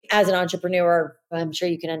as an entrepreneur, I'm sure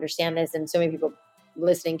you can understand this, and so many people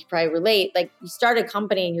listening can probably relate. Like, you start a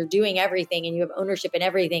company and you're doing everything and you have ownership in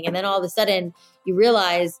everything. And then all of a sudden you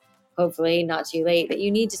realize, hopefully not too late, that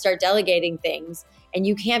you need to start delegating things, and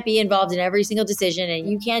you can't be involved in every single decision, and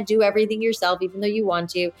you can't do everything yourself, even though you want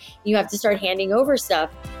to. You have to start handing over stuff.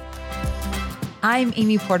 I'm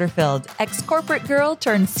Amy Porterfield, ex-corporate girl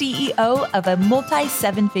turned CEO of a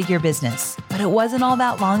multi-seven-figure business. But it wasn't all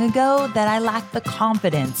that long ago that I lacked the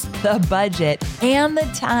confidence, the budget, and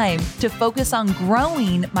the time to focus on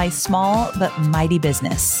growing my small but mighty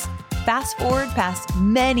business. Fast forward past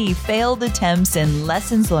many failed attempts and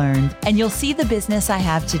lessons learned, and you'll see the business I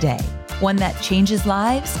have today. One that changes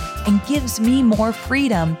lives and gives me more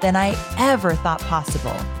freedom than I ever thought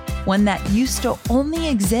possible. One that used to only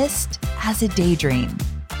exist as a daydream.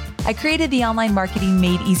 I created the Online Marketing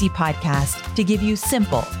Made Easy podcast to give you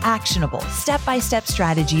simple, actionable, step-by-step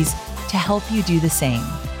strategies to help you do the same.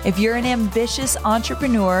 If you're an ambitious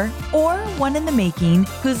entrepreneur or one in the making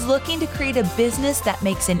who's looking to create a business that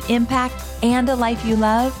makes an impact and a life you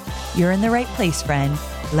love, you're in the right place, friend.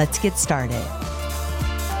 Let's get started.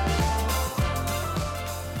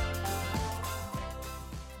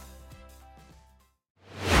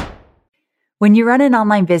 When you run an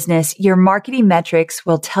online business, your marketing metrics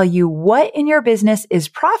will tell you what in your business is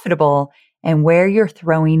profitable and where you're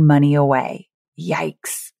throwing money away.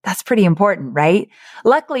 Yikes. That's pretty important, right?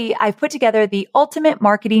 Luckily, I've put together the Ultimate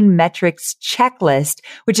Marketing Metrics Checklist,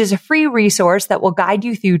 which is a free resource that will guide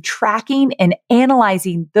you through tracking and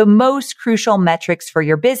analyzing the most crucial metrics for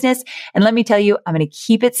your business. And let me tell you, I'm going to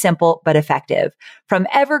keep it simple but effective. From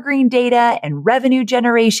evergreen data and revenue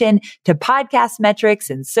generation to podcast metrics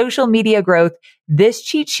and social media growth, this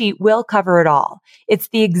cheat sheet will cover it all. It's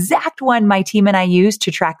the exact one my team and I use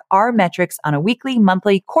to track our metrics on a weekly,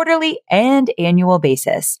 monthly, quarterly, and annual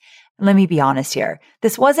basis. Let me be honest here.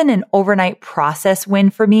 This wasn't an overnight process win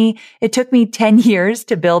for me. It took me 10 years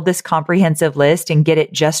to build this comprehensive list and get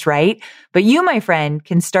it just right. But you, my friend,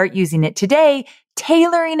 can start using it today,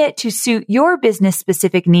 tailoring it to suit your business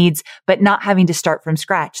specific needs, but not having to start from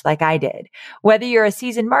scratch like I did. Whether you're a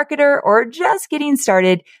seasoned marketer or just getting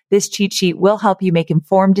started, this cheat sheet will help you make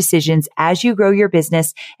informed decisions as you grow your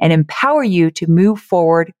business and empower you to move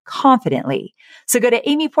forward confidently. So go to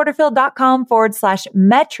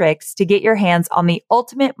amyporterfield.com/metrics to get your hands on the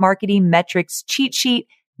Ultimate Marketing Metrics cheat sheet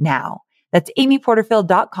now. That's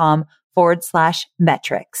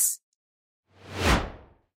amyporterfield.com/metrics.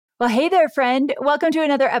 Well, hey there, friend. Welcome to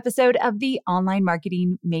another episode of the Online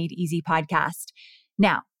Marketing Made Easy podcast.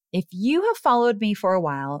 Now, if you have followed me for a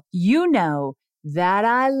while, you know that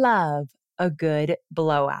I love a good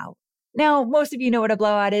blowout. Now, most of you know what a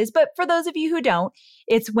blowout is, but for those of you who don't,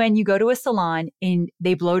 it's when you go to a salon and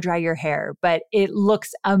they blow dry your hair, but it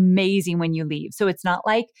looks amazing when you leave. So it's not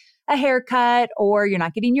like a haircut or you're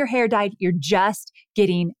not getting your hair dyed. You're just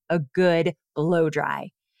getting a good blow dry.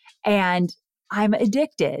 And I'm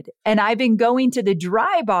addicted, and I've been going to the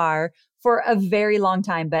Drybar for a very long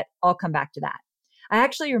time, but I'll come back to that. I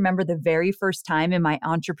actually remember the very first time in my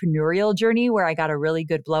entrepreneurial journey where I got a really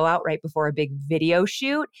good blowout right before a big video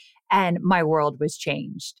shoot, and my world was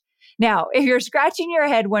changed. Now, if you're scratching your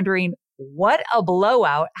head wondering what a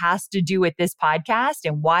blowout has to do with this podcast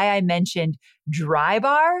and why I mentioned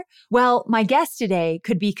Drybar, well, my guest today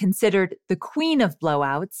could be considered the queen of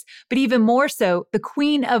blowouts, but even more so, the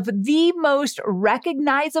queen of the most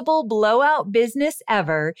recognizable blowout business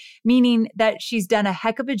ever, meaning that she's done a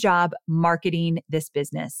heck of a job marketing this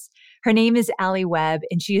business. Her name is Alli Webb,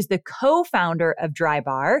 and she is the co-founder of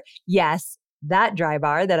Drybar. Yes, that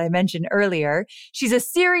Drybar that I mentioned earlier. She's a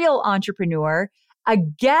serial entrepreneur, a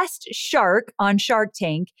guest shark on Shark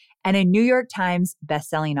Tank, and a New York Times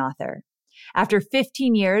bestselling author. After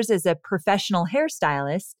 15 years as a professional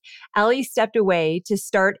hairstylist, Alli stepped away to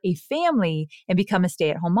start a family and become a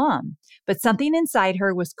stay-at-home mom. But something inside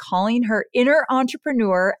her was calling her inner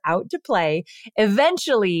entrepreneur out to play.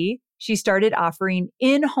 Eventually, she started offering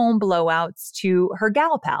in-home blowouts to her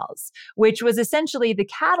gal pals, which was essentially the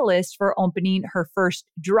catalyst for opening her first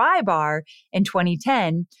Drybar in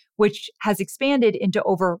 2010, which has expanded into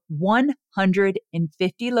over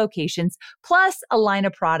 150 locations, plus a line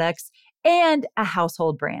of products and a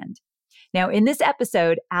household brand. Now, in this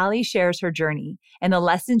episode, Alli shares her journey and the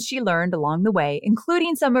lessons she learned along the way,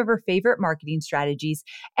 including some of her favorite marketing strategies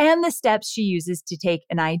and the steps she uses to take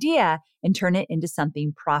an idea and turn it into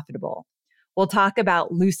something profitable. We'll talk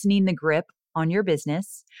about loosening the grip on your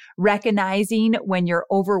business, recognizing when you're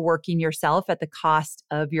overworking yourself at the cost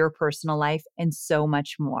of your personal life, and so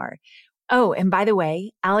much more. Oh, and by the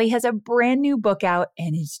way, Alli has a brand new book out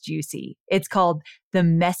and it's juicy. It's called The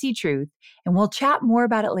Messy Truth, and we'll chat more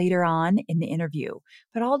about it later on in the interview.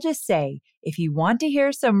 But I'll just say, if you want to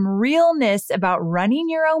hear some realness about running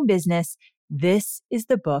your own business, this is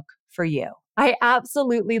the book for you. I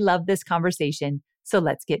absolutely love this conversation, so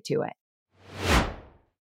let's get to it.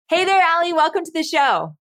 Hey there, Alli. Welcome to the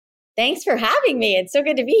show. Thanks for having me. It's so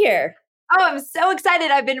good to be here. Oh, I'm so excited.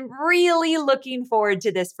 I've been really looking forward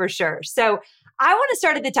to this for sure. So I want to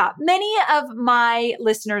start at the top. Many of my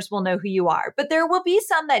listeners will know who you are, but there will be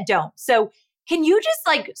some that don't. So can you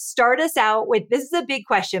just start us out with, this is a big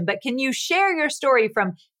question, but can you share your story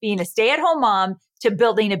from being a stay-at-home mom to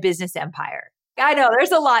building a business empire? I know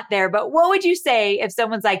there's a lot there, but what would you say if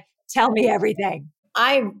someone's like, tell me everything?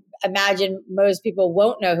 I imagine most people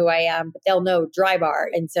won't know who I am, but they'll know Drybar.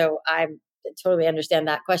 And so I totally understand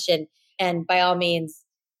that question. And by all means,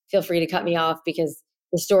 feel free to cut me off because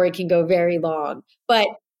the story can go very long, but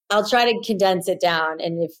I'll try to condense it down.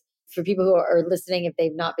 And if for people who are listening, if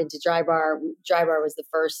they've not been to Drybar, Drybar was the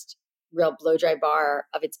first real blow dry bar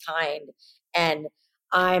of its kind. And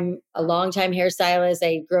I'm a longtime hairstylist.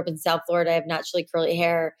 I grew up in South Florida. I have naturally curly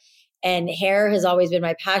hair, and hair has always been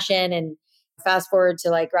my passion. And fast forward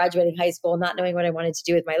to graduating high school, not knowing what I wanted to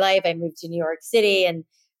do with my life, I moved to New York City, and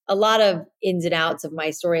a lot of ins and outs of my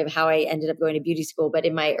story of how I ended up going to beauty school. But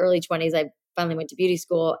in my early 20s, I finally went to beauty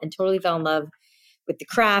school and totally fell in love with the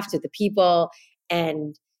craft, with the people,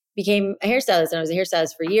 and became a hairstylist. And I was a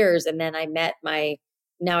hairstylist for years. And then I met my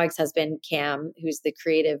now ex-husband, Cam, who's the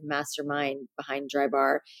creative mastermind behind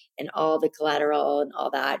Drybar and all the collateral and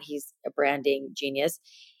all that. He's a branding genius.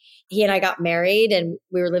 He and I got married, and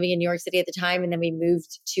we were living in New York City at the time. And then we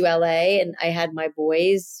moved to LA, and I had my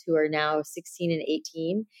boys who are now 16 and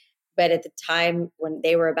 18. But at the time when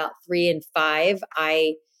they were about 3 and 5,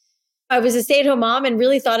 I was a stay-at-home mom and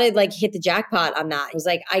really thought I'd hit the jackpot on that. It was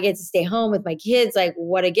I get to stay home with my kids,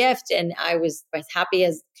 what a gift. And I was as happy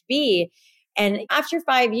as could be. And after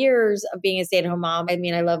 5 years of being a stay-at-home mom, I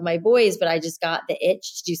mean, I love my boys, but I just got the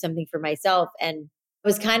itch to do something for myself. And I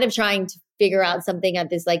was kind of trying to figure out something at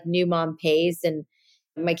this new mom pace. And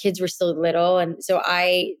my kids were still little. And so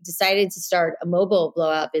I decided to start a mobile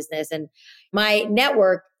blowout business. And my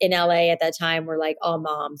network in LA at that time were all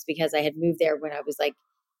moms, because I had moved there when I was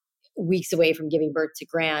weeks away from giving birth to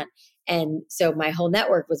Grant. And so my whole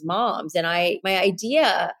network was moms. And my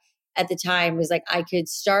idea at the time was I could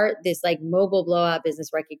start this mobile blowout business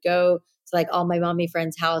where I could go to all my mommy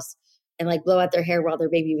friends' house and blow out their hair while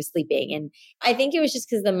their baby was sleeping. And I think it was just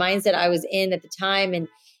because the mindset I was in at the time. And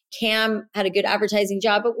Cam had a good advertising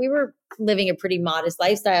job, but we were living a pretty modest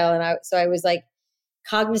lifestyle. And I was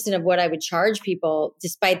cognizant of what I would charge people,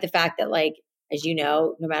 despite the fact that as you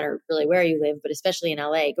know, no matter really where you live, but especially in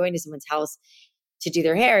LA, going to someone's house to do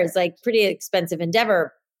their hair is pretty expensive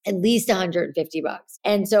endeavor, at least $150.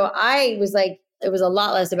 And so I was it was a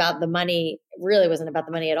lot less about the money. It really wasn't about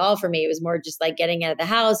the money at all for me. It was more just getting out of the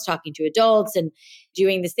house, talking to adults, and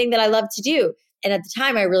doing this thing that I love to do. And at the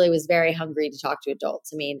time, I really was very hungry to talk to adults.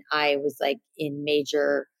 I mean, I was in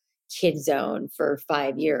major kid zone for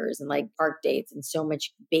 5 years and park dates and so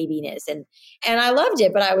much babiness. And I loved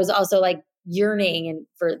it, but I was also yearning and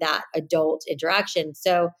for that adult interaction.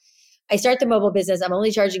 So I start the mobile business. I'm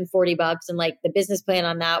only charging $40. And the business plan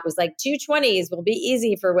on that was $220s will be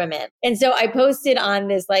easy for women. And so I posted on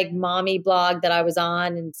this mommy blog that I was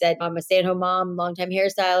on and said, I'm a stay-at-home mom, longtime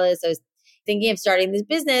hairstylist. I was thinking of starting this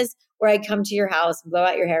business where I come to your house and blow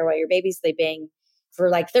out your hair while your baby's sleeping for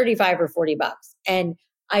 $35 or $40. And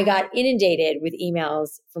I got inundated with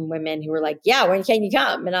emails from women who were yeah, when can you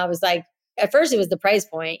come? And I was at first it was the price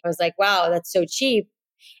point. I was wow, that's so cheap.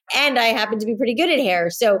 And I happen to be pretty good at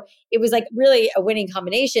hair. So it was really a winning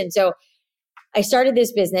combination. So I started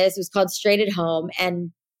this business. It was called Straight at Home,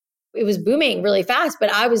 and it was booming really fast,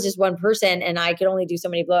 but I was just one person and I could only do so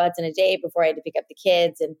many blowouts in a day before I had to pick up the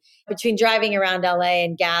kids. And between driving around LA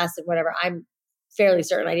and gas and whatever, I'm fairly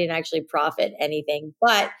certain I didn't actually profit anything,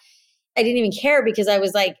 but I didn't even care because I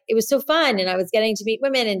was it was so fun and I was getting to meet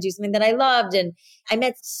women and do something that I loved. And I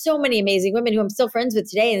met so many amazing women who I'm still friends with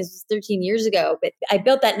today. And this was 13 years ago, but I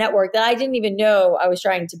built that network that I didn't even know I was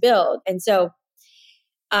trying to build. And so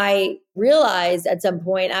I realized at some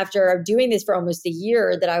point after doing this for almost a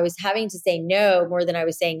year that I was having to say no more than I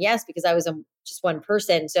was saying yes, because I was just one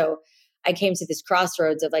person. So I came to this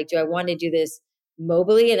crossroads of do I want to do this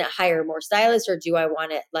mobily and hire more stylists, or do I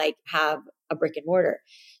want to have a brick and mortar?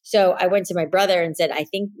 So I went to my brother and said, I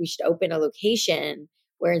think we should open a location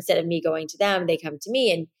where instead of me going to them, they come to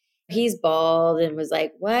me. And he's bald and was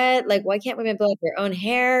what? Why can't women blow up their own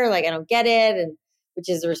hair? I don't get it. And which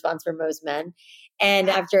is the response for most men. And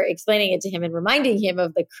after explaining it to him and reminding him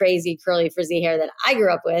of the crazy curly frizzy hair that I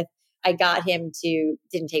grew up with, I got him to,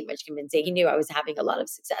 didn't take much convincing. He knew I was having a lot of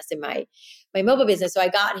success in my mobile business. So I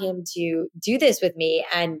got him to do this with me.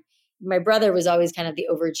 And my brother was always kind of the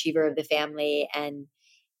overachiever of the family and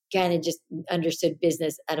kind of just understood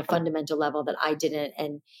business at a fundamental level that I didn't.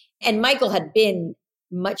 And Michael had been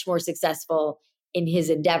much more successful in his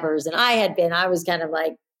endeavors than I had been. I was kind of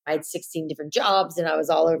like, I had 16 different jobs and I was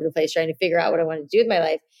all over the place trying to figure out what I wanted to do with my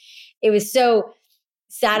life. It was so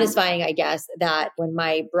satisfying, I guess, that when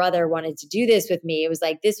my brother wanted to do this with me, it was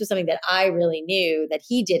like, this was something that I really knew that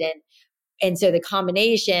he didn't. And so the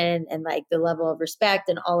combination and like the level of respect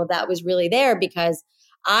and all of that was really there because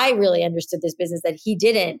I really understood this business that he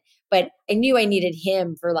didn't, but I knew I needed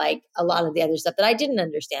him for like a lot of the other stuff that I didn't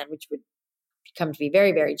understand, which would come to be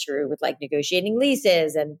very, very true with like negotiating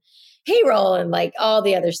leases and payroll and like all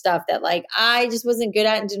the other stuff that like I just wasn't good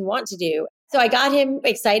at and didn't want to do. So I got him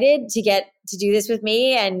excited to get to do this with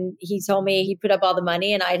me. And he told me he'd put up all the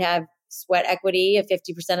money and I'd have sweat equity of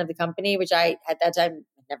 50% of the company, which I, at that time,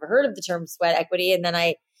 had never heard of the term sweat equity. And then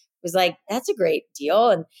I was like, that's a great deal.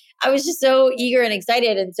 And I was just so eager and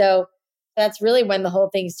excited. And so that's really when the whole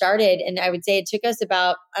thing started. And I would say it took us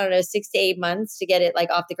about, 6 to 8 months to get it like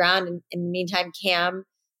off the ground. And in the meantime, Cam,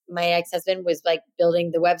 my ex-husband, was like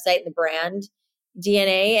building the website and the brand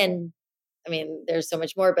DNA. And I mean, there's so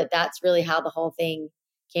much more, but that's really how the whole thing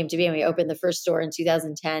came to be. And we opened the first store in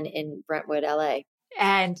 2010 in Brentwood, LA.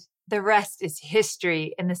 And the rest is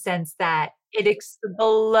history in the sense that it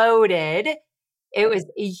exploded. It was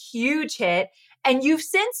a huge hit. And you've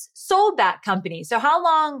since sold that company. So how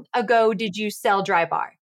long ago did you sell Drybar?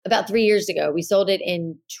 About 3 years ago. We sold it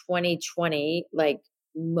in 2020, like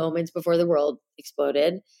moments before the world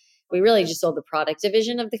exploded. We really just sold the product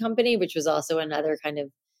division of the company, which was also another kind of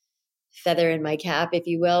feather in my cap, if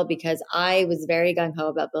you will, because I was very gung-ho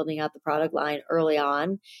about building out the product line early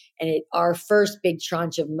on. And our first big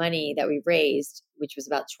tranche of money that we raised, which was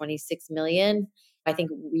about 26 million, I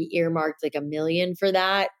think we earmarked like $1 million for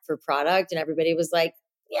that for product. And everybody was like,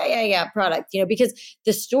 yeah, product, because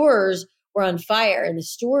the stores were on fire and the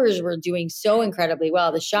stores were doing so incredibly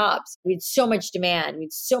well. The shops, we had so much demand, we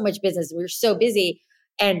had so much business, we were so busy.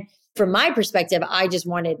 And from my perspective, I just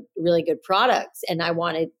wanted really good products and I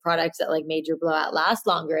wanted products that like made your blowout last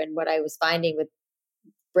longer. And what I was finding with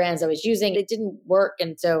brands I was using, it didn't work.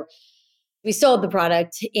 And so we sold the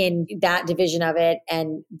product in that division of it.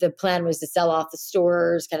 And the plan was to sell off the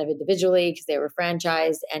stores kind of individually because they were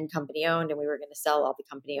franchised and company owned. And we were going to sell all the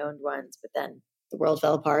company owned ones. But then the world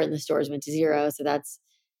fell apart and the stores went to zero. So that's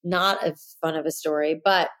not as fun of a story.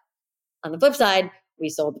 But on the flip side, we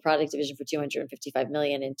sold the product division for $255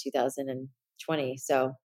 million in 2020.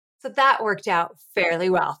 So that worked out fairly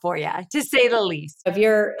well for you, to say the least.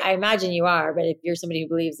 I imagine you are, but if you're somebody who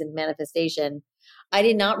believes in manifestation, I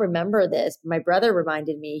did not remember this. My brother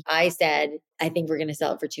reminded me. I said, I think we're going to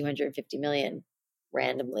sell it for $250 million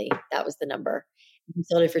randomly. That was the number. We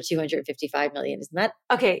sold it for $255 million. Isn't that?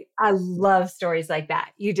 Okay. I love stories like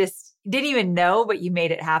that. You just didn't even know, but you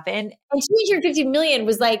made it happen. And $250 million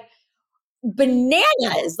was like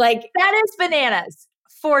bananas. Like that is bananas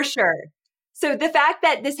for sure. So the fact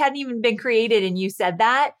that this hadn't even been created and you said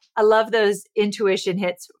that, I love those intuition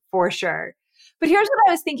hits for sure. But here's what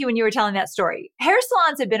I was thinking when you were telling that story. Hair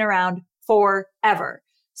salons have been around forever.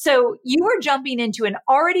 So you were jumping into an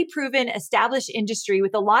already proven, established industry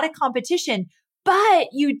with a lot of competition, but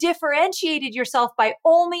you differentiated yourself by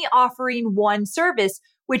only offering one service,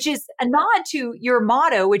 which is a nod to your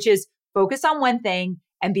motto, which is focus on one thing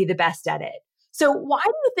and be the best at it. So why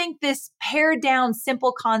do you think this pared down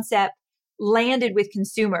simple concept landed with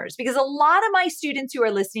consumers? Because a lot of my students who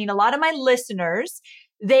are listening, a lot of my listeners,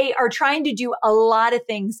 they are trying to do a lot of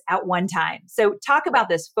things at one time. So talk about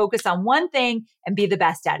this, focus on one thing and be the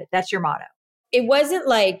best at it. That's your motto. It wasn't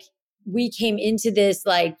like we came into this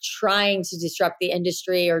like trying to disrupt the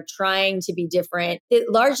industry or trying to be different.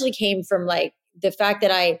 It largely came from like the fact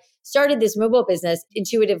that I started this mobile business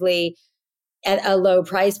intuitively at a low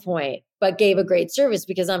price point, but gave a great service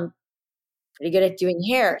because I'm pretty good at doing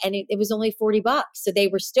hair. And it was only $40. So they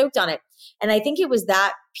were stoked on it. And I think it was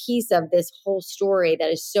that piece of this whole story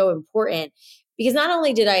that is so important because not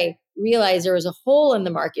only did I realize there was a hole in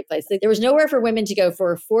the marketplace, like there was nowhere for women to go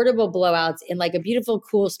for affordable blowouts in like a beautiful,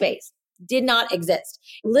 cool space. Did not exist.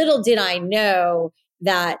 Little did I know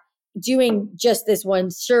that doing just this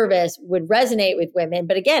one service would resonate with women.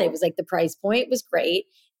 But again, it was like the price point was great.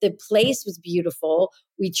 The place was beautiful.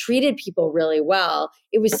 We treated people really well.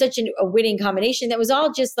 It was such a winning combination that was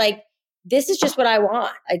all just like, this is just what I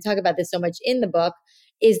want. I talk about this so much in the book.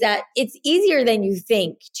 is that it's easier than you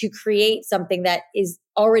think to create something that is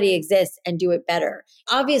already exists and do it better.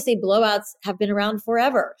 Obviously, blowouts have been around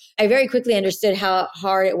forever. I very quickly understood how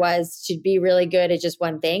hard it was to be really good at just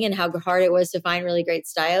one thing and how hard it was to find really great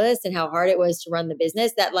stylists and how hard it was to run the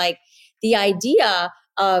business, that like the idea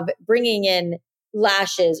of bringing in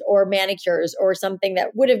lashes or manicures or something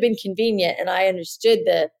that would have been convenient. And I understood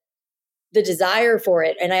the desire for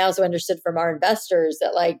it. And I also understood from our investors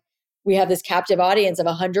that like we have this captive audience of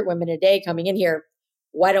 100 women a day coming in here.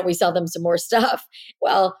 Why don't we sell them some more stuff?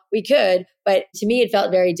 Well, we could, but to me, it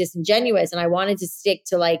felt very disingenuous. And I wanted to stick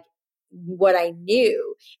to like what I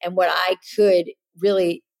knew and what I could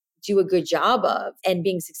really do a good job of and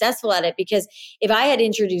being successful at it. Because if I had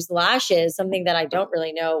introduced lashes, something that I don't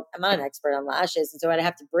really know, I'm not an expert on lashes. And so I'd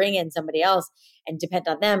have to bring in somebody else and depend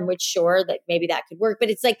on them, which sure, that maybe that could work. But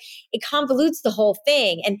it's like, it convolutes the whole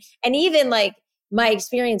thing. And even like my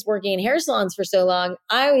experience working in hair salons for so long,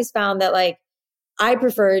 I always found that like, I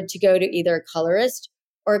preferred to go to either a colorist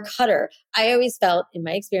or a cutter. I always felt in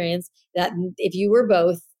my experience that if you were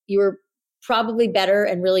both, you were probably better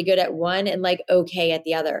and really good at one and like okay at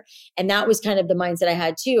the other. And that was kind of the mindset I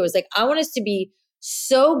had too. It was like, I want us to be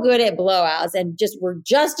so good at blowouts and we're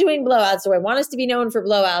just doing blowouts. So I want us to be known for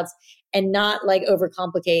blowouts and not like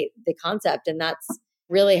overcomplicate the concept. And that's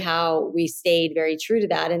really how we stayed very true to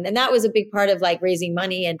that. And that was a big part of like raising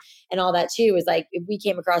money and all that too, was like, if we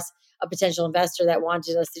came across a potential investor that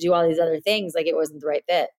wanted us to do all these other things, like it wasn't the right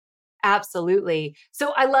fit. Absolutely.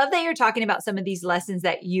 So I love that you're talking about some of these lessons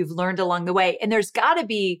that you've learned along the way. And there's got to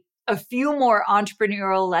be a few more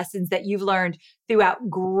entrepreneurial lessons that you've learned throughout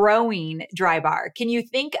growing Drybar. Can you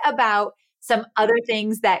think about some other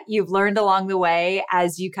things that you've learned along the way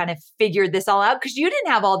as you kind of figured this all out? Because you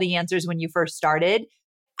didn't have all the answers when you first started.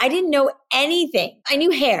 I didn't know anything. I knew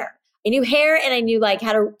hair. And I knew like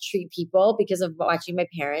how to treat people because of watching my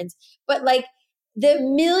parents. But like the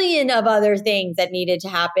million of other things that needed to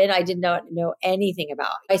happen, I did not know anything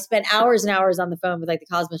about. I spent hours and hours on the phone with like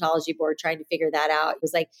the cosmetology board trying to figure that out. It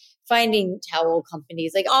was like finding towel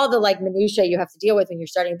companies, like all the like minutia you have to deal with when you're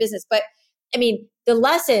starting a business. But I mean, the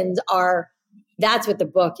lessons are, that's what the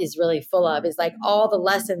book is really full of, is like all the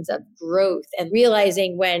lessons of growth and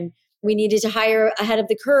realizing when we needed to hire ahead of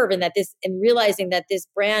the curve and realizing that this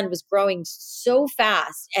brand was growing so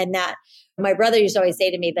fast. And that my brother used to always say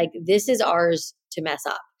to me, like, this is ours to mess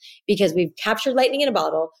up because we've captured lightning in a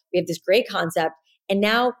bottle. We have this great concept and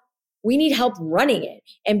now we need help running it.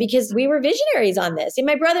 And because we were visionaries on this, and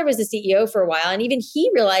my brother was the CEO for a while. And even he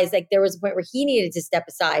realized like there was a point where he needed to step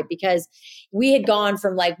aside because we had gone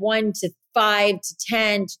from like 1 to 5 to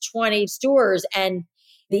 10 to 20 stores, and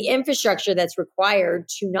the infrastructure that's required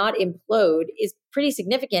to not implode is pretty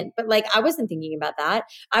significant. But like, I wasn't thinking about that.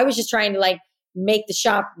 I was just trying to like make the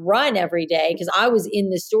shop run every day because I was in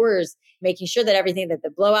the stores making sure that everything, that the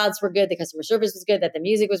blowouts were good, the customer service was good, that the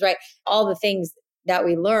music was right, all the things that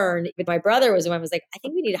we learned. But my brother was the one who was like, I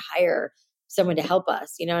think we need to hire someone to help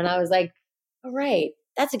us, you know? And I was like, all right,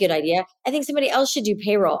 that's a good idea. I think somebody else should do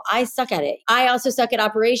payroll. I suck at it. I also suck at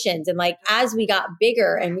operations. And like, as we got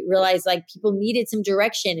bigger and we realized like people needed some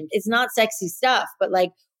direction, it's not sexy stuff, but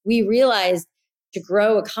like we realized to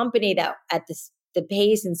grow a company that at the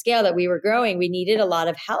pace and scale that we were growing, we needed a lot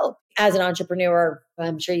of help. As an entrepreneur,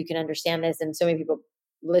 I'm sure you can understand this, and so many people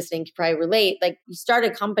listening can probably relate. Like, you start a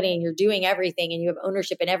company and you're doing everything and you have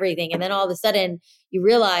ownership in everything. And then all of a sudden you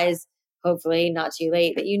realize, hopefully not too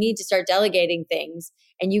late, that you need to start delegating things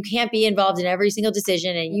and you can't be involved in every single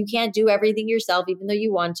decision and you can't do everything yourself, even though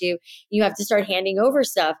you want to. You have to start handing over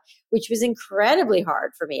stuff, which was incredibly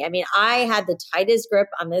hard for me. I mean, I had the tightest grip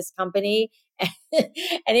on this company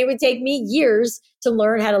and it would take me years to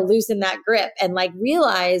learn how to loosen that grip and like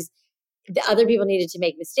realize the other people needed to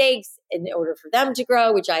make mistakes in order for them to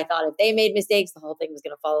grow, which I thought if they made mistakes, the whole thing was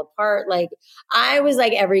going to fall apart. Like, I was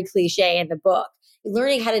like every cliche in the book,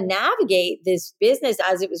 learning how to navigate this business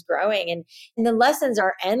as it was growing. And the lessons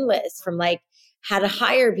are endless, from like how to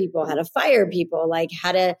hire people, how to fire people, like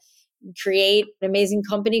how to create an amazing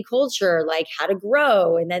company culture, like how to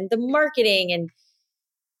grow, and then the marketing. And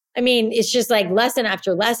I mean, it's just like lesson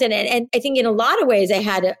after lesson. And I think in a lot of ways, I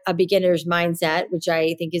had a beginner's mindset, which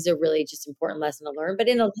I think is a really just important lesson to learn. But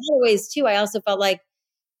in a lot of ways too, I also felt like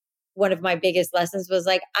one of my biggest lessons was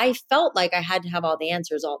like, I felt like I had to have all the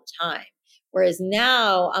answers all the time. Whereas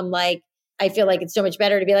now I'm like, I feel like it's so much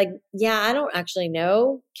better to be like, yeah, I don't actually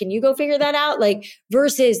know. Can you go figure that out? Like,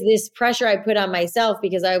 versus this pressure I put on myself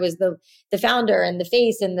because I was the founder and the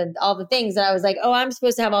face and all the things that I was like, oh, I'm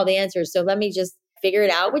supposed to have all the answers. So let me just figure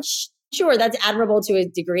it out, which sure, that's admirable to a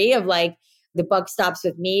degree of like the buck stops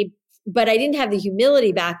with me But I didn't have the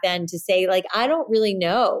humility back then to say like, I don't really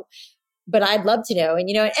know, but I'd love to know. And,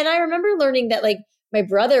 and I remember learning that like my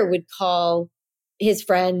brother would call his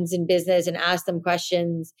friends in business and ask them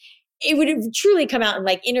questions. It would have truly come out in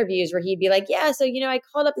like interviews where he'd be like, yeah, so, I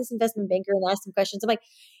called up this investment banker and asked him questions. I'm like,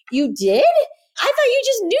 you did? I thought you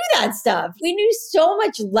just knew that stuff. We knew so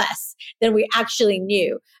much less than we actually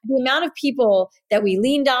knew. The amount of people that we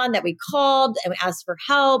leaned on, that we called and asked for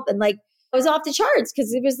help, and like, it was off the charts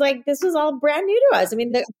because it was like, this was all brand new to us. I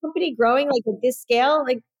mean, the company growing like at this scale,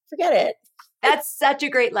 like, forget it. That's such a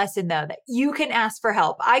great lesson, though, that you can ask for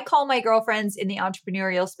help. I call my girlfriends in the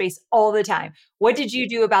entrepreneurial space all the time. What did you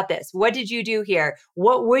do about this? What did you do here?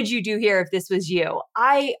 What would you do here if this was you?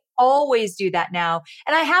 I always do that now.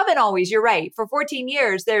 And I haven't always, you're right. For 14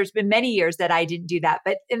 years, there's been many years that I didn't do that.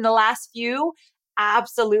 But in the last few,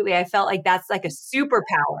 absolutely, I felt like that's like a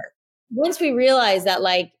superpower. Once we realized that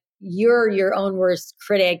like, you're your own worst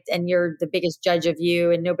critic and you're the biggest judge of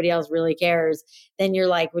you and nobody else really cares, then you're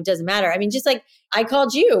like, well, it doesn't matter. I mean, just like I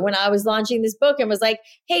called you when I was launching this book and was like,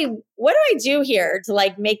 hey, what do I do here to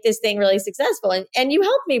like make this thing really successful? And you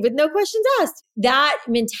helped me with no questions asked. That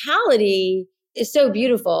mentality is so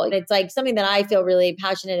beautiful. And it's like something that I feel really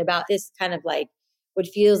passionate about, this kind of like what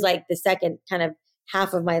feels like the second kind of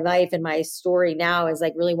half of my life and my story now is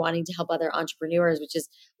like really wanting to help other entrepreneurs, which is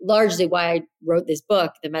largely why I wrote this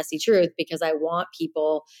book, The Messy Truth, because I want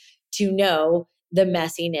people to know the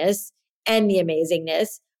messiness and the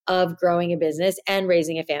amazingness of growing a business and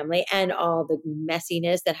raising a family and all the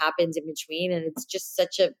messiness that happens in between. And it's just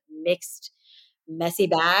such a mixed, messy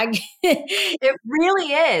bag. It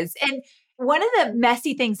really is. And one of the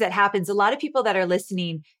messy things that happens, a lot of people that are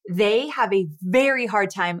listening, they have a very hard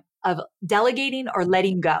time of delegating or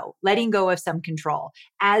letting go of some control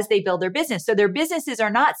as they build their business. So their businesses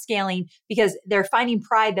are not scaling because they're finding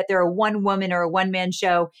pride that they're a one woman or a one man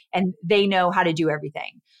show and they know how to do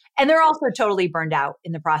everything. And they're also totally burned out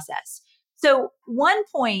in the process. So one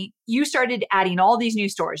point you started adding all these new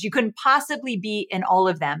stores. You couldn't possibly be in all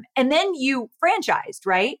of them. And then you franchised,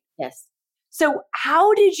 right? Yes. So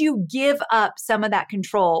how did you give up some of that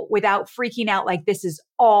control without freaking out like this is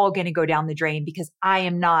all going to go down the drain because I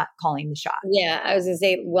am not calling the shot? Yeah, I was going to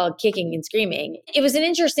say, well, kicking and screaming. It was an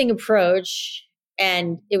interesting approach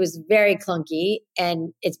and it was very clunky.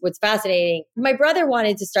 And it's what's fascinating. My brother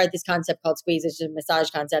wanted to start this concept called Squeeze, which is a massage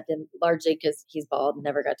concept, and largely because he's bald and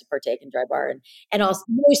never got to partake in Drybar. And also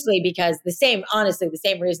mostly because the same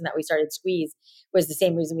reason that we started Squeeze was the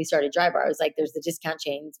same reason we started Drybar. It was like, there's the discount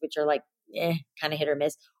chains, which are like, kind of hit or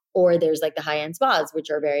miss, or there's like the high-end spas, which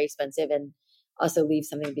are very expensive and also leave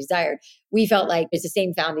something to be desired. We felt like it's the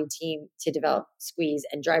same founding team to develop Squeeze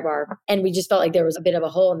and Drybar. And we just felt like there was a bit of a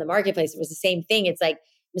hole in the marketplace. It was the same thing. It's like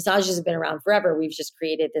massages have been around forever. We've just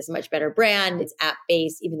created this much better brand. It's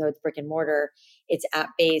app-based, even though it's brick and mortar, it's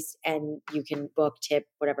app-based and you can book, tip,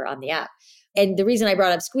 whatever on the app. And the reason I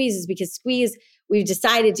brought up Squeeze is because Squeeze, we've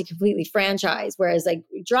decided to completely franchise. Whereas like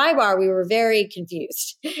Drybar, we were very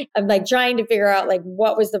confused. I'm like trying to figure out like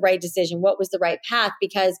what was the right decision, what was the right path.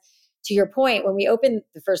 Because to your point, when we opened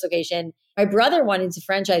the first location, my brother wanted to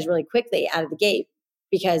franchise really quickly out of the gate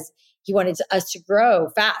because he wanted us to grow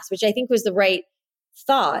fast, which I think was the right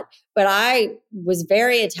thought. But I was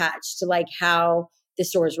very attached to like how the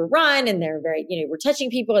stores were run and they're very, we're touching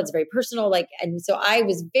people. It's very personal. Like, and so I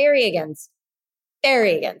was very against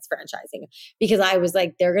franchising because I was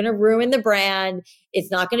like, they're going to ruin the brand. It's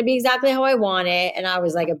not going to be exactly how I want it. And I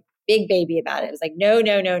was like a big baby about it. It was like, no.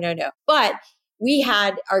 But we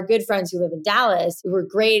had our good friends who live in Dallas who were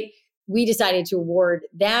great. We decided to award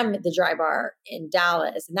them the Drybar in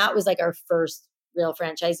Dallas. And that was like our first real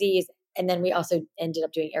franchisees. And then we also ended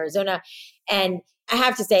up doing Arizona. And I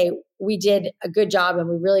have to say, we did a good job and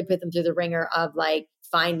we really put them through the ringer of like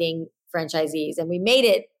finding franchisees. And we made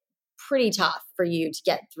it pretty tough for you to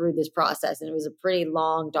get through this process. And it was a pretty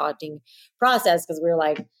long, daunting process because we were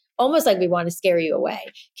like, almost like we want to scare you away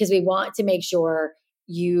because we want to make sure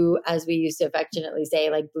you, as we used to affectionately say,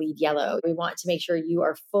 like bleed yellow. We want to make sure you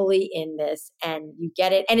are fully in this and you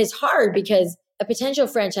get it. And it's hard because a potential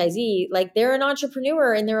franchisee, like they're an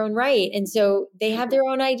entrepreneur in their own right. And so they have their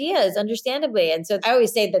own ideas, understandably. And so I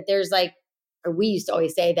always say that there's like, or we used to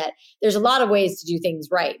always say that there's a lot of ways to do things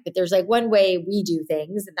right, but there's like one way we do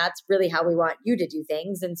things, and that's really how we want you to do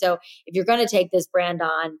things. And so if you're going to take this brand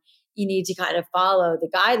on, you need to kind of follow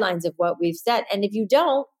the guidelines of what we've set. And if you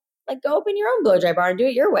don't, like go open your own blow dry bar and do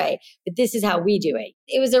it your way. But this is how we do it.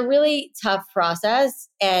 It was a really tough process.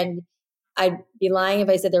 And I'd be lying if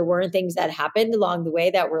I said there weren't things that happened along the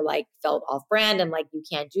way that were like felt off brand. I'm like, you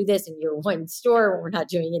can't do this in your one store when we're not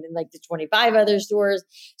doing it in like the 25 other stores.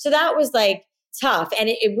 So that was like tough. And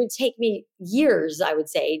it would take me years, I would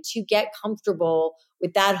say, to get comfortable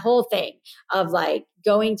with that whole thing of like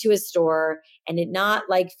going to a store and it not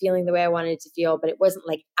like feeling the way I wanted it to feel, but it wasn't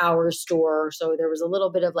like our store. So there was a little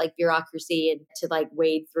bit of like bureaucracy and to like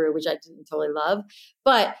wade through, which I didn't totally love.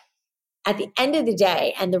 But at the end of the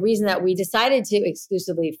day, and the reason that we decided to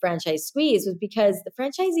exclusively franchise Squeeze was because the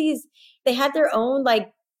franchisees, they had their own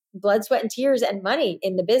like blood, sweat, and tears and money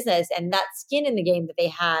in the business. And that skin in the game that they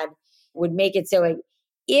had would make it so like,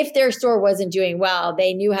 if their store wasn't doing well,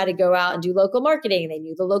 they knew how to go out and do local marketing. They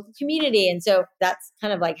knew the local community. And so that's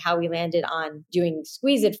kind of like how we landed on doing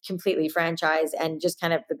Squeeze It completely franchise and just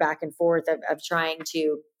kind of the back and forth of trying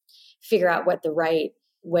to figure out what the right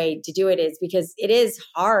way to do it is, because it is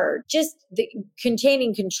hard. Just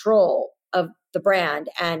containing control of the brand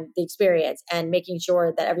and the experience and making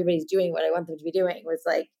sure that everybody's doing what I want them to be doing was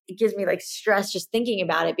like, it gives me like stress just thinking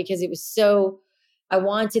about it because it was so, I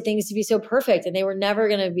wanted things to be so perfect and they were never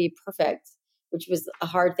going to be perfect, which was a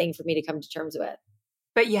hard thing for me to come to terms with.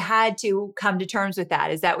 But you had to come to terms with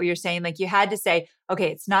that. Is that what you're saying? Like you had to say,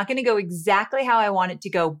 okay, it's not going to go exactly how I want it to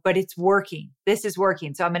go, but it's working. This is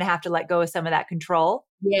working. So I'm going to have to let go of some of that control.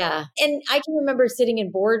 Yeah. And I can remember sitting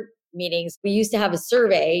in board meetings. We used to have a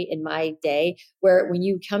survey in my day where when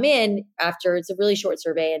you come in after, it's a really short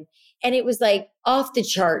survey and it was like off the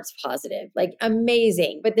charts positive, like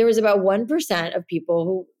amazing. But there was about 1% of people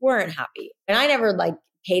who weren't happy. And I never like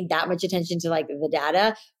paid that much attention to like the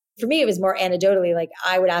data. For me, it was more anecdotally, like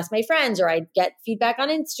I would ask my friends or I'd get feedback on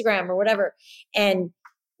Instagram or whatever. And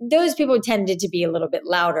those people tended to be a little bit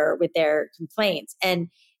louder with their complaints. And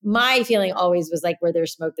my feeling always was like where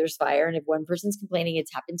there's smoke, there's fire. And if one person's complaining,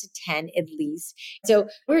 it's happened to 10 at least. So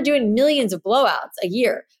we're doing millions of blowouts a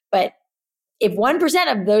year. But if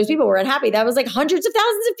 1% of those people were unhappy, that was like hundreds of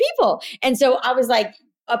thousands of people. And so I was like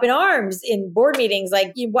up in arms in board meetings,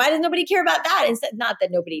 like, why does nobody care about that? Instead, not that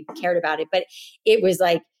nobody cared about it, but it was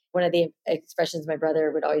like one of the expressions my brother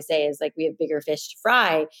would always say is like, we have bigger fish to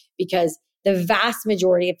fry because the vast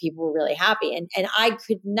majority of people were really happy. And I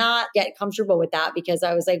could not get comfortable with that because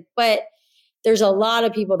I was like, but there's a lot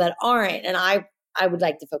of people that aren't. And I would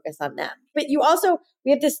like to focus on them. But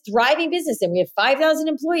we have this thriving business and we have 5,000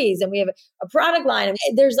 employees and we have a product line. And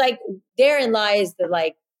there's like, therein lies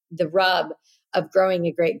the rub of growing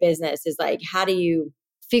a great business is like, how do you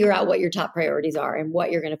figure out what your top priorities are and what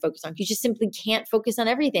you're going to focus on? You just simply can't focus on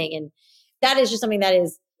everything. And that is just something that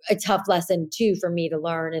is a tough lesson too for me to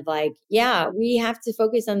learn of like, yeah, we have to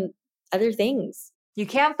focus on other things. You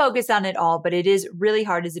can't focus on it all, but it is really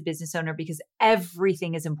hard as a business owner because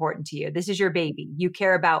everything is important to you. This is your baby. You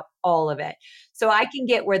care about all of it. So I can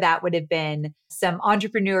get where that would have been some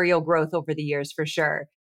entrepreneurial growth over the years for sure.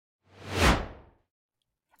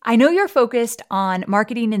 I know you're focused on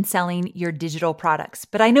marketing and selling your digital products,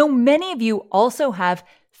 but I know many of you also have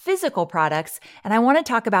physical products, and I want to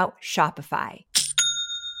talk about Shopify.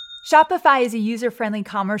 Shopify is a user-friendly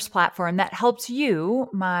commerce platform that helps you,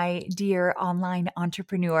 my dear online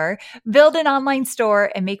entrepreneur, build an online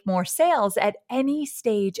store and make more sales at any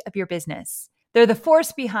stage of your business. They're the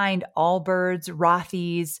force behind Allbirds,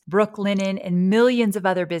 Rothy's, Brooklinen, and millions of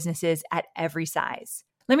other businesses at every size.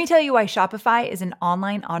 Let me tell you why Shopify is an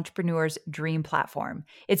online entrepreneur's dream platform.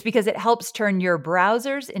 It's because it helps turn your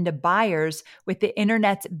browsers into buyers with the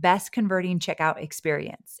internet's best converting checkout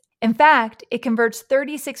experience. In fact, it converts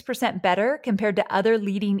 36% better compared to other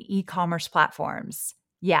leading e-commerce platforms.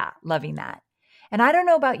 Yeah, loving that. And I don't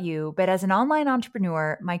know about you, but as an online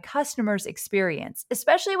entrepreneur, my customers' experience,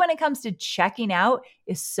 especially when it comes to checking out,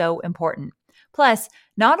 is so important. Plus,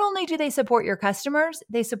 not only do they support your customers,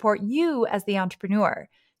 they support you as the entrepreneur.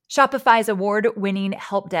 Shopify's award-winning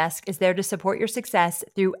help desk is there to support your success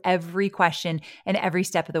through every question and every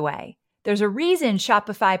step of the way. There's a reason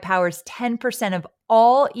Shopify powers 10% of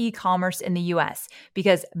all e-commerce in the US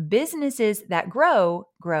because businesses that grow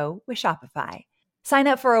with Shopify. Sign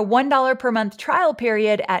up for a $1 per month trial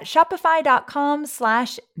period at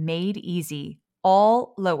shopify.com/madeeasy,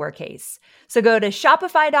 all lowercase. So go to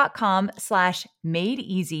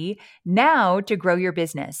shopify.com/madeeasy now to grow your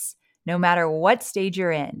business, no matter what stage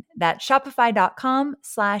you're in. That's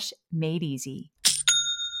shopify.com/madeeasy.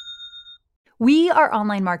 We are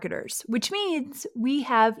online marketers, which means we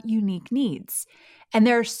have unique needs. And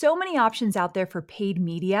there are so many options out there for paid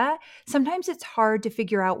media. Sometimes it's hard to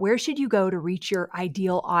figure out where should you go to reach your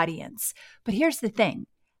ideal audience. But here's the thing.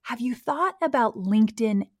 Have you thought about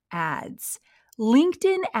LinkedIn ads?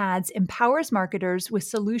 LinkedIn ads empowers marketers with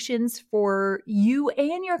solutions for you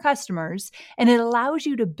and your customers, and it allows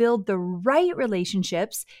you to build the right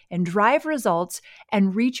relationships and drive results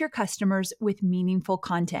and reach your customers with meaningful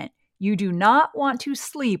content. You do not want to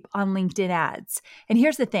sleep on LinkedIn ads. And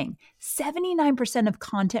here's the thing, 79% of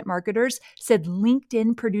content marketers said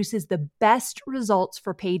LinkedIn produces the best results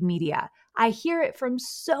for paid media. I hear it from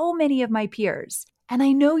so many of my peers. And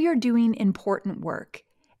I know you're doing important work.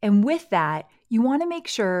 And with that, you want to make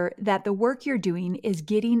sure that the work you're doing is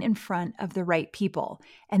getting in front of the right people.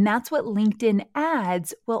 And that's what LinkedIn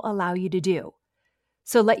ads will allow you to do.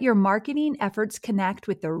 So let your marketing efforts connect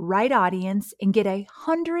with the right audience and get a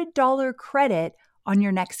 $100 credit on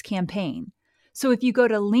your next campaign. So if you go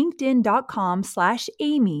to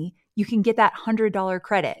linkedin.com/Amy, you can get that $100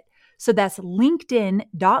 credit. So that's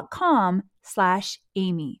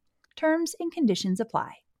linkedin.com/Amy. Terms and conditions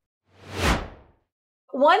apply.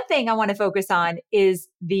 One thing I want to focus on is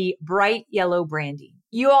the bright yellow branding.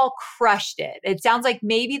 You all crushed it. It sounds like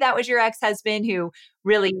maybe that was your ex-husband who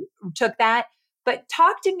really took that. But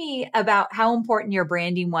talk to me about how important your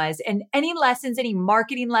branding was and any lessons, any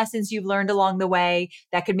marketing lessons you've learned along the way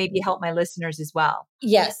that could maybe help my listeners as well.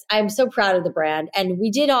 Yes, I'm so proud of the brand. And we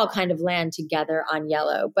did all kind of land together on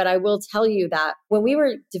yellow. But I will tell you that when we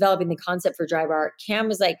were developing the concept for Drybar, Cam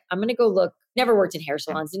was like, I'm going to go look. Never worked in hair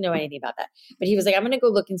salons, didn't know anything about that. But he was like, I'm going to go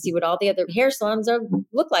look and see what all the other hair salons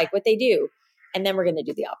look like, what they do. And then we're going to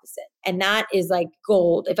do the opposite. And that is like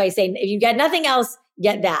gold. If I say, if you get nothing else,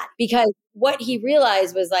 get that. Because what he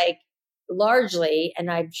realized was like largely, and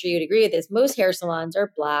I'm sure you'd agree with this, most hair salons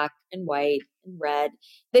are black and white and red.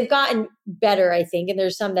 They've gotten better, I think. And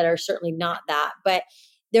there's some that are certainly not that. But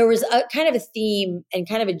there was a kind of a theme and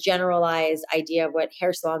kind of a generalized idea of what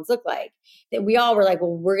hair salons look like. That we all were like,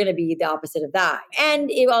 well, we're going to be the opposite of that. And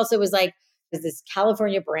it also was like, was this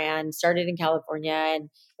California brand, started in California, and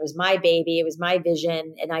it was my baby. It was my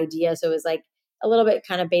vision and idea. So it was like a little bit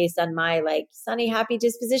kind of based on my like sunny, happy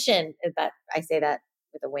disposition. That I say that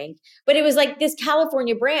with a wink, but it was like this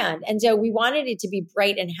California brand. And so we wanted it to be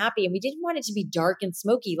bright and happy, and we didn't want it to be dark and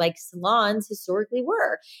smoky like salons historically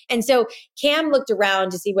were. And so Cam looked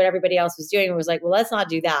around to see what everybody else was doing and was like, well, let's not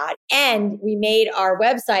do that. And we made our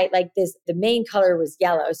website like this. The main color was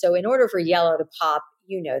yellow. So in order for yellow to pop,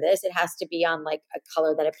 you know this, it has to be on like a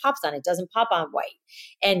color that it pops on. It doesn't pop on white.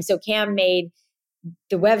 And so Cam made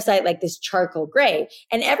the website like this charcoal gray.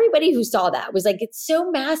 And everybody who saw that was like, it's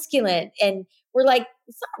so masculine. And we're like,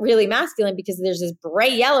 it's not really masculine because there's this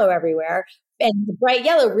bright yellow everywhere. And the bright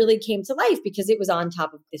yellow really came to life because it was on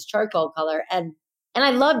top of this charcoal color. And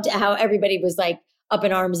I loved how everybody was like up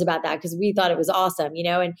in arms about that because we thought it was awesome, you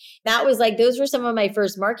know? And that was like, those were some of my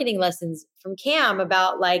first marketing lessons from Cam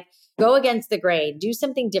about like, go against the grain, do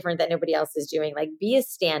something different that nobody else is doing, like be a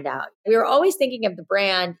standout. We were always thinking of the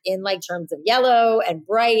brand in like terms of yellow and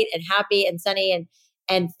bright and happy and sunny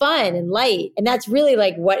and fun and light. And that's really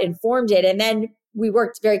like what informed it. And then we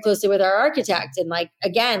worked very closely with our architect and like,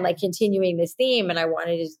 again, like continuing this theme. And I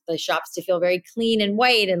wanted the shops to feel very clean and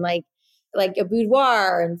white and like a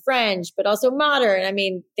boudoir and French, but also modern. I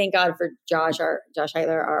mean, thank God for Josh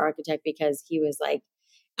Heitler, our architect, because he was like,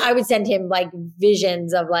 I would send him like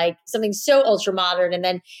visions of like something so ultra modern and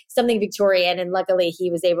then something Victorian. And luckily he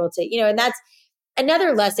was able to, you know, and that's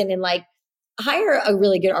another lesson in like, hire a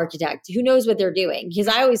really good architect who knows what they're doing. Because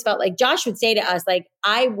I always felt like Josh would say to us, like,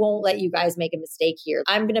 I won't let you guys make a mistake here.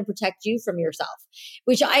 I'm going to protect you from yourself,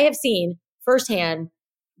 which I have seen firsthand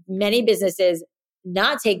many businesses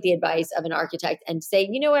not take the advice of an architect and say,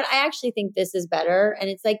 you know what, I actually think this is better. And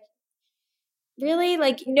it's like, really,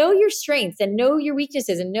 like, know your strengths and know your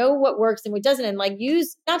weaknesses and know what works and what doesn't. And like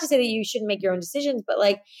use, not to say that you shouldn't make your own decisions, but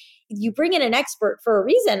like you bring in an expert for a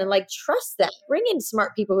reason and like trust them. Bring in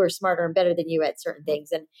smart people who are smarter and better than you at certain things.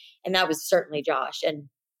 And that was certainly Josh. And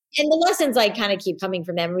the lessons like kind of keep coming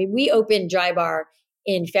from them. I mean, we opened Drybar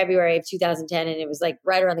in February of 2010 and it was like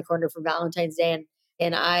right around the corner for Valentine's Day.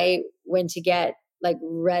 And I went to get like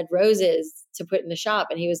red roses to put in the shop.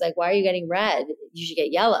 And he was like, why are you getting red? You should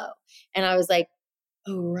get yellow. And I was like,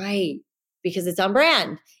 oh, right. Because it's on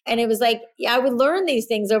brand. And it was like, yeah, I would learn these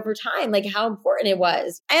things over time, like how important it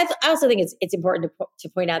was. I also think it's important to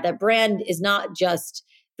point out that brand is not just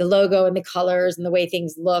the logo and the colors and the way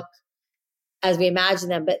things look as we imagine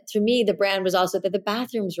them. But to me, the brand was also that the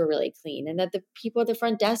bathrooms were really clean and that the people at the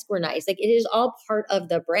front desk were nice. Like it is all part of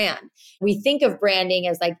the brand. We think of branding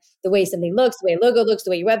as like the way something looks, the way a logo looks,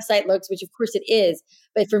 the way your website looks, which of course it is.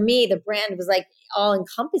 But for me, the brand was like all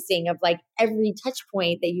encompassing of like every touch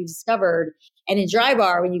point that you discovered. And in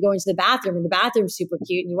Drybar, when you go into the bathroom and the bathroom's super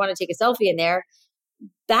cute and you want to take a selfie in there,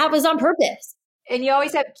 that was on purpose. And you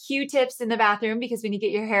always have Q-tips in the bathroom because when you get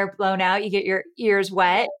your hair blown out, you get your ears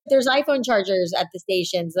wet. There's iPhone chargers at the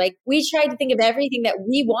stations. Like we tried to think of everything that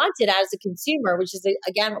we wanted as a consumer, which is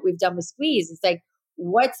again what we've done with Squeeze. It's like,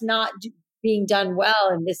 what's not being done well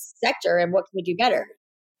in this sector and what can we do better?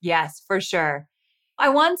 Yes, for sure. I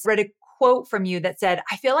once read a quote from you that said,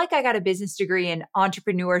 I feel like I got a business degree in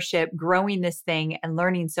entrepreneurship, growing this thing and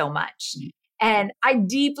learning so much. And I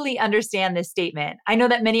deeply understand this statement. I know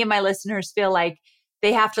that many of my listeners feel like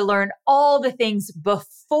they have to learn all the things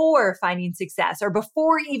before finding success or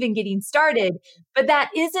before even getting started, but that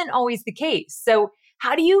isn't always the case. So,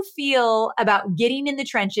 how do you feel about getting in the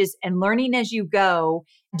trenches and learning as you go?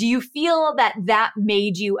 Do you feel that that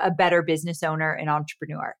made you a better business owner and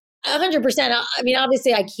entrepreneur? 100%. I mean,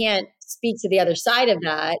 obviously, I can't speak to the other side of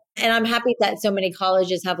that. And I'm happy that so many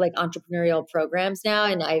colleges have like entrepreneurial programs now.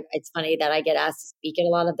 And it's funny that I get asked to speak at a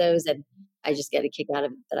lot of those. And I just get a kick out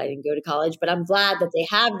of it that I didn't go to college. But I'm glad that they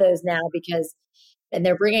have those now because and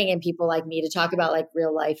they're bringing in people like me to talk about like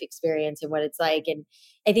real life experience and what it's like. And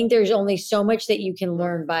I think there's only so much that you can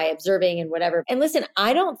learn by observing and whatever. And listen,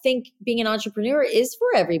 I don't think being an entrepreneur is for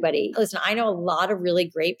everybody. Listen, I know a lot of really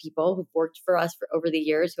great people who've worked for us for over the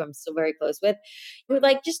years, who I'm still very close with, who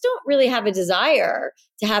like just don't really have a desire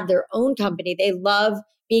to have their own company. They love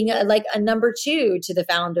being like a number two to the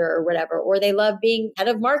founder or whatever, or they love being head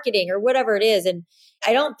of marketing or whatever it is. And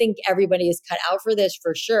I don't think everybody is cut out for this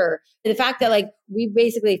for sure. The fact that like we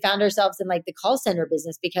basically found ourselves in like the call center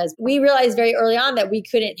business because we realized very early on that we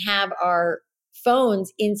couldn't have our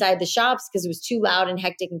phones inside the shops because it was too loud and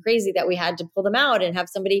hectic and crazy that we had to pull them out and have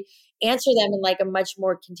somebody answer them in like a much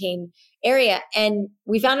more contained area. And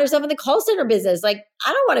we found ourselves in the call center business. Like,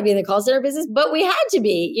 I don't want to be in the call center business, but we had to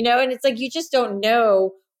be, you know, and it's like, you just don't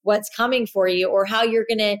know what's coming for you or how you're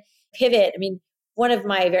going to pivot. I mean, one of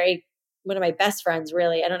my best friends,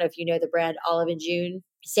 really, I don't know if you know the brand Olive and June.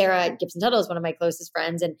 Sarah Gibson Tuttle is one of my closest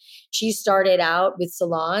friends. And she started out with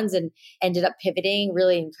salons and ended up pivoting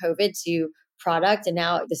really in COVID to product. And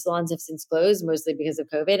now the salons have since closed, mostly because of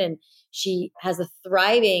COVID. And she has a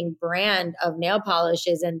thriving brand of nail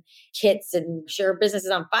polishes and kits, and her business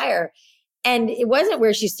is on fire. And it wasn't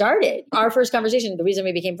where she started. Our first conversation, the reason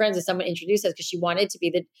we became friends is someone introduced us because she wanted to be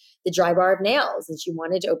the Drybar of nails and she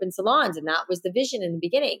wanted to open salons. And that was the vision in the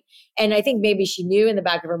beginning. And I think maybe she knew in the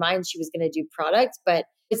back of her mind she was going to do products, but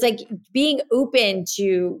it's like being open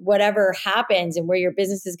to whatever happens and where your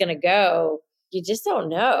business is going to go. You just don't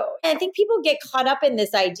know. And I think people get caught up in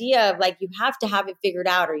this idea of like, you have to have it figured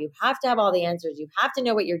out or you have to have all the answers. You have to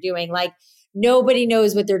know what you're doing. Like nobody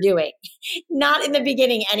knows what they're doing. Not in the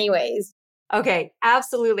beginning anyways. Okay,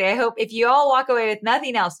 absolutely. I hope if you all walk away with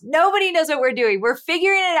nothing else, nobody knows what we're doing. We're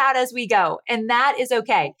figuring it out as we go, and that is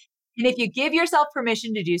okay. And if you give yourself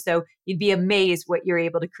permission to do so, you'd be amazed what you're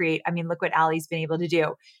able to create. I mean, look what Alli's been able to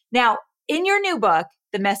do. Now, in your new book,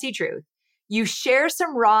 The Messy Truth, you share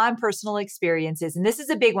some raw and personal experiences, and this is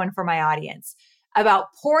a big one for my audience, about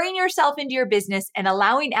pouring yourself into your business and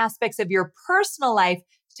allowing aspects of your personal life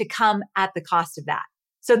to come at the cost of that.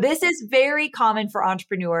 So this is very common for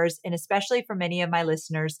entrepreneurs and especially for many of my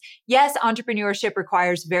listeners. Yes, entrepreneurship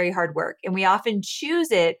requires very hard work and we often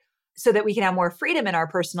choose it so that we can have more freedom in our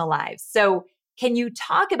personal lives. So can you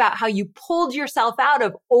talk about how you pulled yourself out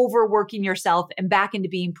of overworking yourself and back into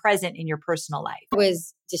being present in your personal life? It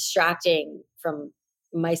was distracting from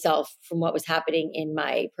myself from what was happening in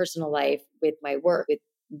my personal life with my work, with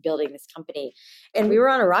building this company. And we were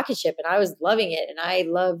on a rocket ship and I was loving it and I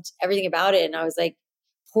loved everything about it. And I was like,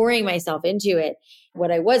 pouring myself into it. What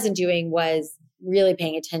I wasn't doing was really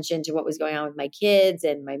paying attention to what was going on with my kids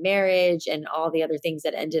and my marriage and all the other things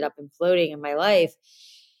that ended up imploding in my life.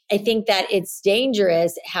 I think that it's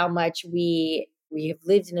dangerous how much we have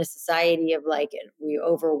lived in a society of like, we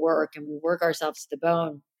overwork and we work ourselves to the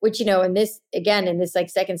bone, which, you know, in this like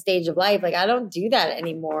second stage of life, like I don't do that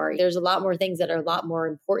anymore. There's a lot more things that are a lot more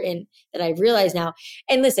important that I've realized now.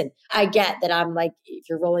 And listen, I get that I'm like, if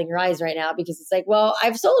you're rolling your eyes right now, because it's like, well,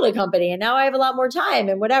 I've sold a company and now I have a lot more time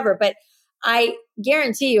and whatever. But I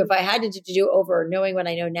guarantee you, if I had to do over knowing what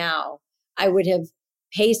I know now, I would have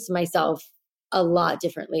paced myself a lot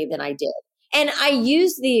differently than I did. And I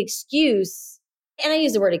used the excuse, and I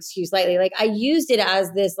use the word excuse lightly, like I used it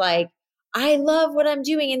as this like, I love what I'm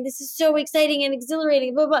doing and this is so exciting and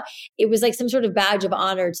exhilarating, blah, blah. It was like some sort of badge of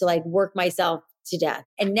honor to like work myself to death.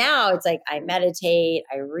 And now it's like I meditate,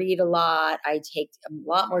 I read a lot, I take a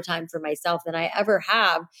lot more time for myself than I ever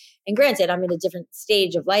have. And granted, I'm in a different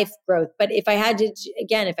stage of life growth, but if I had to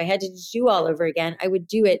do all over again, I would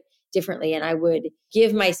do it differently and I would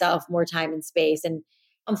give myself more time and space. And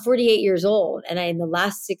I'm 48 years old. And in the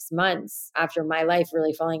last 6 months after my life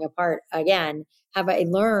really falling apart again, have I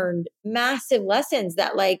learned massive lessons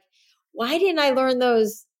that like, why didn't I learn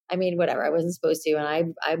those? I mean, whatever, I wasn't supposed to.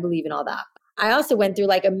 And I believe in all that. I also went through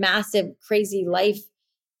like a massive, crazy life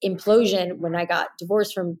implosion when I got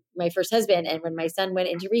divorced from my first husband and when my son went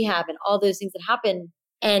into rehab and all those things that happened.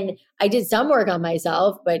 And I did some work on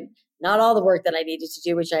myself, but not all the work that I needed to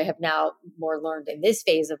do, which I have now more learned in this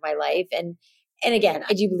phase of my life. And again,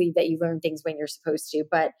 I do believe that you learn things when you're supposed to,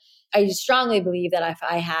 but I strongly believe that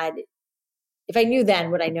if I knew then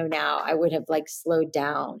what I know now, I would have like slowed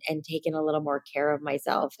down and taken a little more care of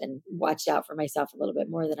myself and watched out for myself a little bit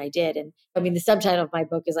more than I did. And I mean, the subtitle of my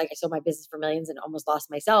book is like, I sold my business for millions and almost lost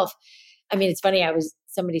myself. I mean, it's funny.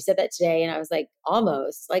 Somebody said that today and I was like,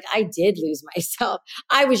 almost like I did lose myself.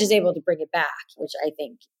 I was just able to bring it back, which I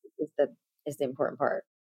think is the important part.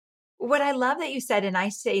 What I love that you said, and I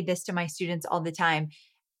say this to my students all the time,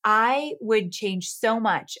 I would change so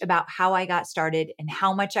much about how I got started and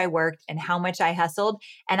how much I worked and how much I hustled.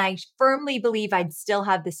 And I firmly believe I'd still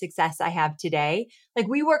have the success I have today. Like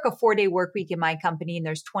we work a 4-day work week in my company and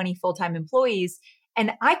there's 20 full-time employees.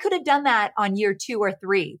 And I could have done that on year 2 or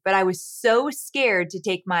 3, but I was so scared to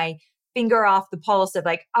take my finger off the pulse of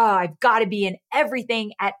like, oh, I've got to be in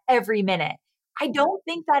everything at every minute. I don't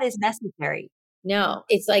think that is necessary. No,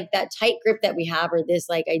 it's like that tight grip that we have, or this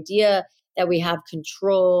like idea that we have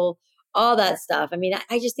control, all that stuff. I mean,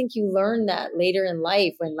 I just think you learn that later in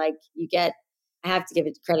life when like I have to give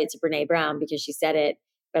it credit to Brene Brown because she said it,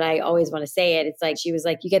 but I always want to say it. It's like, she was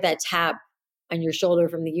like, you get that tap on your shoulder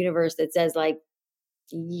from the universe that says like,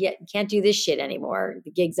 you can't do this shit anymore.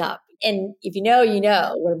 The gig's up. And if you know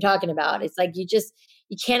what I'm talking about. It's like, you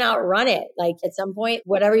can't outrun it. Like at some point,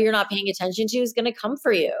 whatever you're not paying attention to is going to come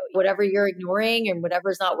for you. Whatever you're ignoring and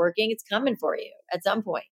whatever's not working, it's coming for you at some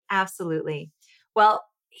point. Absolutely. Well,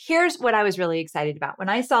 here's what I was really excited about. When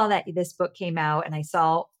I saw that this book came out and I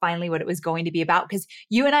saw finally what it was going to be about, because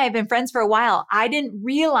you and I have been friends for a while, I didn't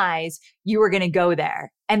realize you were going to go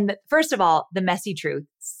there. And first of all, The Messy Truth,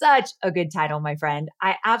 such a good title, my friend.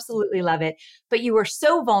 I absolutely love it. But you were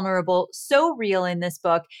so vulnerable, so real in this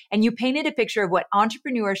book, and you painted a picture of what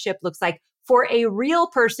entrepreneurship looks like for a real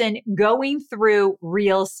person going through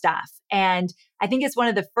real stuff. And I think it's one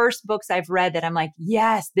of the first books I've read that I'm like,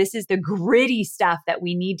 yes, this is the gritty stuff that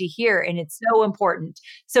we need to hear. And it's so important.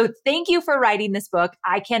 So thank you for writing this book.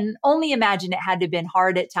 I can only imagine it had to have been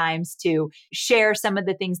hard at times to share some of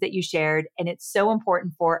the things that you shared. And it's so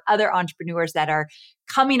important for other entrepreneurs that are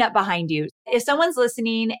coming up behind you. If someone's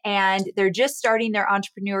listening and they're just starting their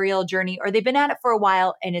entrepreneurial journey, or they've been at it for a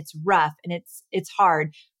while and it's rough and it's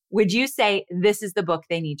hard, would you say this is the book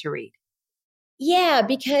they need to read? Yeah,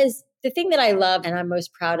 because the thing that I love and I'm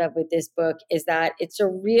most proud of with this book is that it's a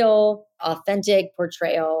real, authentic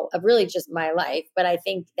portrayal of really just my life. But I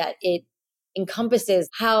think that it encompasses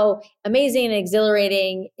how amazing and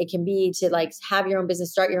exhilarating it can be to like have your own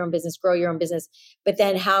business, start your own business, grow your own business, but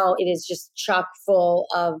then how it is just chock full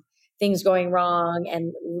of things going wrong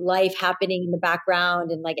and life happening in the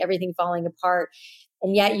background and like everything falling apart.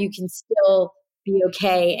 And yet you can still be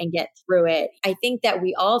okay and get through it. I think that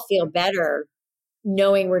we all feel better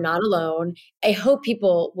knowing we're not alone. I hope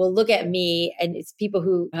people will look at me, and it's people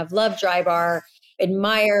who have loved Drybar,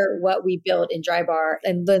 admire what we built in Drybar,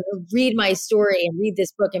 and read my story and read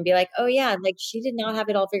this book and be like, oh yeah, like she did not have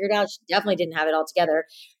it all figured out. She definitely didn't have it all together.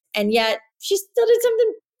 And yet she still did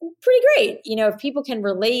something pretty great. You know, if people can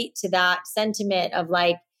relate to that sentiment of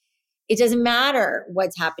like, it doesn't matter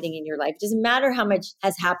what's happening in your life. It doesn't matter how much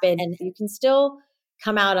has happened, and you can still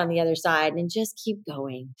come out on the other side and just keep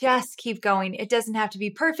going. Just keep going. It doesn't have to be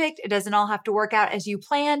perfect. It doesn't all have to work out as you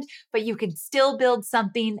planned, but you can still build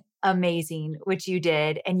something amazing, which you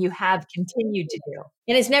did and you have continued to do.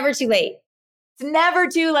 And it's never too late. It's never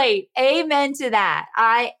too late. Amen to that.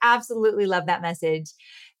 I absolutely love that message.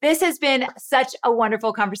 This has been such a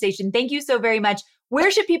wonderful conversation. Thank you so very much. Where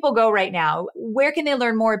should people go right now? Where can they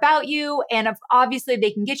learn more about you? And obviously they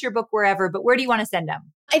can get your book wherever, but where do you want to send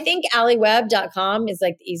them? I think alliwebb.com is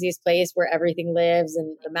like the easiest place where everything lives,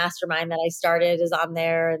 and the mastermind that I started is on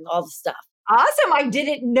there and all the stuff. Awesome. I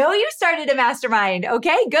didn't know you started a mastermind.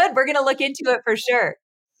 Okay, good. We're going to look into it for sure.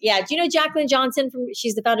 Yeah. Do you know Jacqueline Johnson?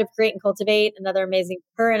 She's the founder of Create and Cultivate, another amazing,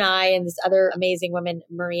 her and I, and this other amazing woman,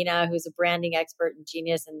 Marina, who's a branding expert and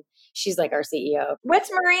genius. And she's like our CEO. What's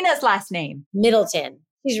Marina's last name? Middleton.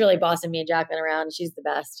 She's really bossing me and Jacqueline around. She's the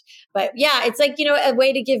best. But yeah, it's like, you know, a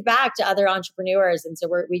way to give back to other entrepreneurs. And so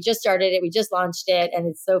we just started it. We just launched it. And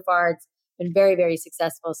it's been very, very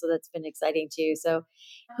successful. So that's been exciting too. So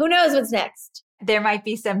who knows what's next? There might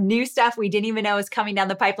be some new stuff we didn't even know is coming down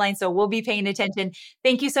the pipeline. So we'll be paying attention.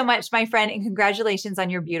 Thank you so much, my friend. And congratulations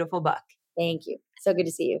on your beautiful book. Thank you. So good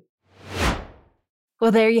to see you.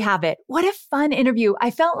 Well, there you have it. What a fun interview.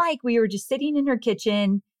 I felt like we were just sitting in her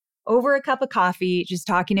kitchen over a cup of coffee, just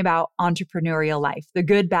talking about entrepreneurial life, the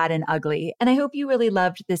good, bad, and ugly. And I hope you really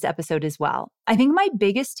loved this episode as well. I think my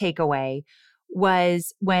biggest takeaway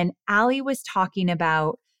was when Alli was talking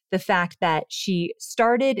about the fact that she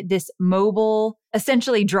started this mobile,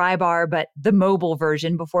 essentially Drybar, but the mobile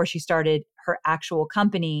version before she started her actual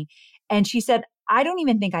company. And she said, I don't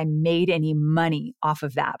even think I made any money off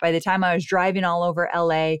of that. By the time I was driving all over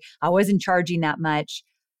LA, I wasn't charging that much.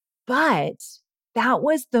 But that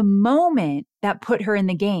was the moment that put her in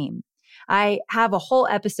the game. I have a whole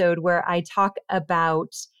episode where I talk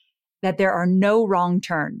about that there are no wrong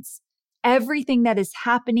turns. Everything that is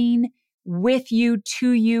happening with you,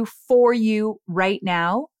 to you, for you right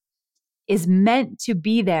now is meant to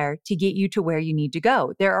be there to get you to where you need to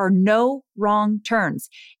go. There are no wrong turns.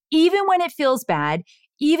 Even when it feels bad,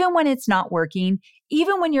 even when it's not working,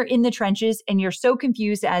 even when you're in the trenches and you're so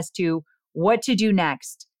confused as to what to do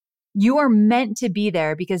next, you are meant to be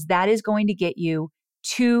there because that is going to get you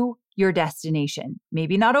to your destination.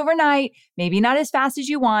 Maybe not overnight, maybe not as fast as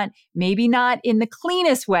you want, maybe not in the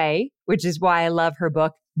cleanest way, which is why I love her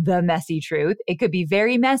book, The Messy Truth. It could be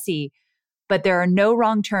very messy, but there are no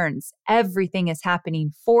wrong turns. Everything is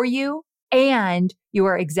happening for you and you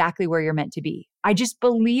are exactly where you're meant to be. I just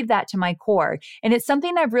believe that to my core. And it's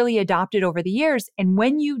something I've really adopted over the years. And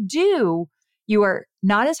when you do, you are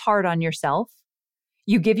not as hard on yourself.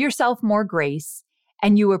 You give yourself more grace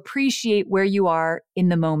and you appreciate where you are in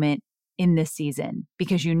the moment in this season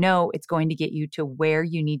because you know it's going to get you to where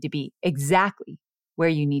you need to be, exactly where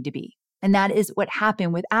you need to be. And that is what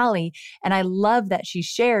happened with Alli. And I love that she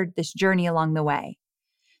shared this journey along the way.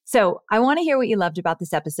 So I want to hear what you loved about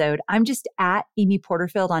this episode. I'm just at Amy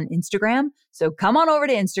Porterfield on Instagram. So come on over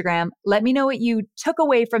to Instagram. Let me know what you took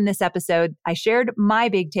away from this episode. I shared my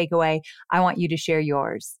big takeaway. I want you to share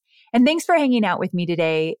yours. And thanks for hanging out with me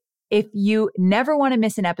today. If you never want to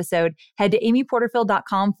miss an episode, head to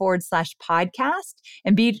amyporterfield.com/podcast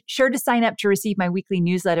and be sure to sign up to receive my weekly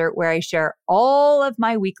newsletter where I share all of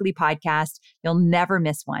my weekly podcasts. You'll never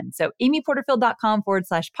miss one. So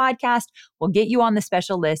amyporterfield.com/podcast will get you on the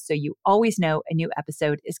special list so you always know a new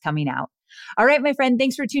episode is coming out. All right, my friend,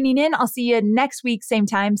 thanks for tuning in. I'll see you next week, same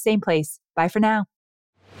time, same place. Bye for now.